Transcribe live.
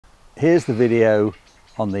Here's the video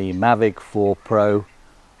on the Mavic 4 Pro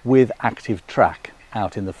with ActiveTrack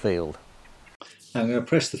out in the field. Now I'm going to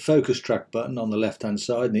press the focus track button on the left hand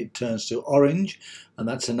side and it turns to orange, and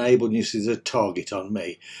that's enabled, and you see there's a target on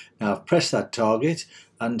me. Now I've pressed that target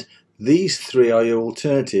and these three are your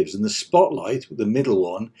alternatives, and the spotlight, the middle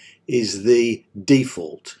one, is the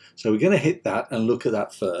default. So we're going to hit that and look at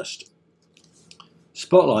that first.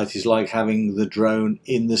 Spotlight is like having the drone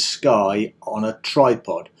in the sky on a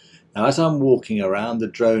tripod. Now as I'm walking around, the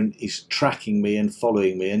drone is tracking me and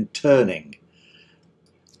following me and turning.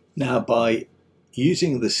 Now by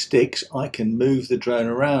using the sticks I can move the drone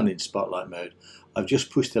around in spotlight mode. I've just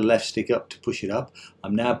pushed the left stick up to push it up.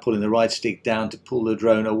 I'm now pulling the right stick down to pull the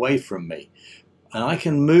drone away from me. And I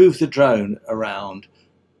can move the drone around.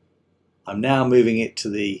 I'm now moving it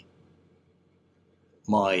to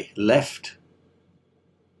my left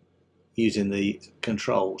using the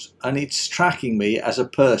controls, and it's tracking me as a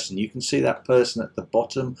person. You can see that person at the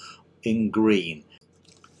bottom in green.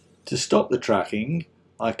 To stop the tracking,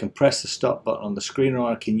 I can press the stop button on the screen,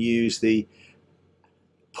 or I can use the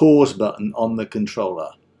pause button on the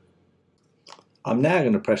controller. I'm now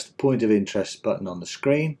going to press the point of interest button on the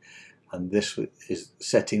screen, and this is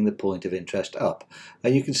setting the point of interest up.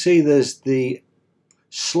 And you can see there's the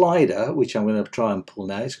slider, which I'm going to try and pull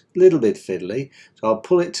now. It's a little bit fiddly, so I'll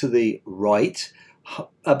pull it to the right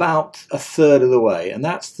about a third of the way, and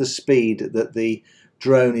that's the speed that the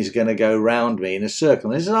drone is going to go round me in a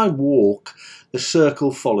circle. And as I walk, the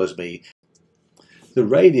circle follows me. The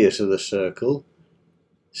radius of the circle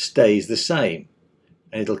stays the same,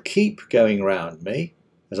 and it'll keep going round me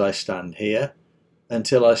as I stand here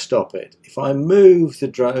until I stop it. If I move, the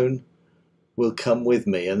drone will come with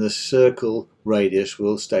me and the circle radius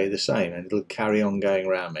will stay the same, and it'll carry on going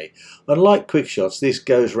around me. Unlike quick shots, this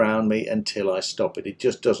goes round me until I stop it. It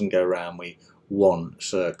just doesn't go round me one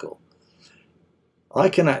circle. I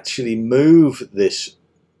can actually move this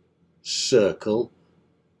circle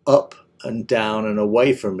up and down and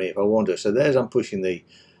away from me if I want to. So there's, I'm pushing the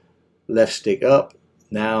left stick up.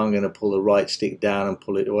 Now I'm going to pull the right stick down and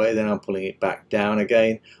pull it away. Then I'm pulling it back down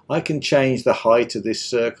again. I can change the height of this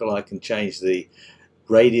circle. I can change the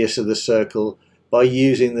radius of the circle by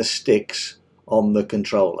using the sticks on the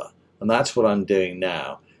controller. And that's what I'm doing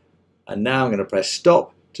now. And now I'm going to press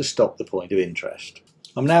stop to stop the point of interest.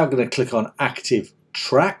 I'm now going to click on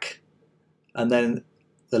ActiveTrack, and then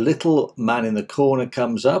the little man in the corner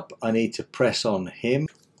comes up. I need to press on him.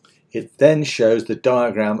 It then shows the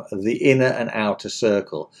diagram of the inner and outer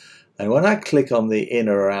circle, and when I click on the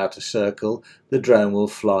inner or outer circle, the drone will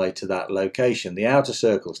fly to that location. The outer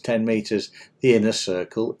circle is 10 meters, the inner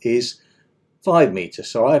circle is 5 meters.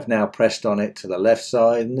 So I've now pressed on it to the left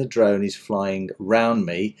side, and the drone is flying round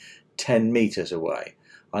me 10 meters away.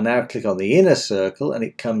 I now click on the inner circle and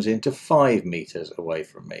it comes into 5 meters away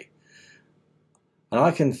from me. And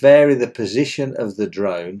I can vary the position of the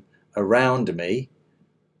drone around me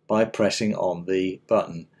by pressing on the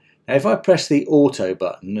button. Now if I press the auto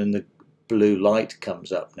button and the blue light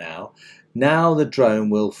comes up now the drone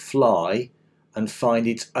will fly and find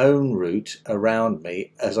its own route around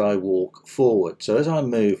me as I walk forward. So as I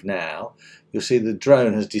move now, you'll see the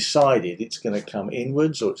drone has decided it's going to come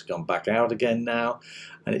inwards, or it's gone back out again now,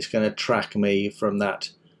 and it's going to track me from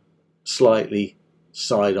that slightly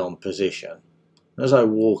side-on position. As I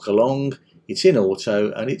walk along, it's in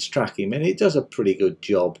auto and it's tracking me, and it does a pretty good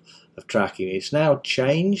job of tracking me. It's now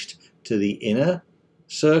changed to the inner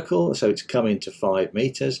circle, so it's come into 5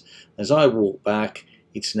 meters. As I walk back,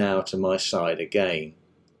 it's now to my side again.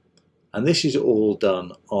 And this is all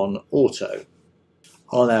done on auto.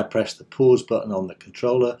 I'll now press the pause button on the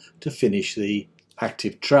controller to finish the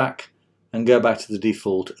ActiveTrack and go back to the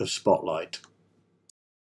default of Spotlight.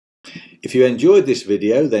 If you enjoyed this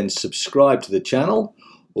video, then subscribe to the channel,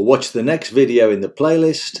 or watch the next video in the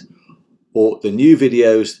playlist, or the new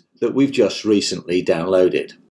videos that we've just recently downloaded.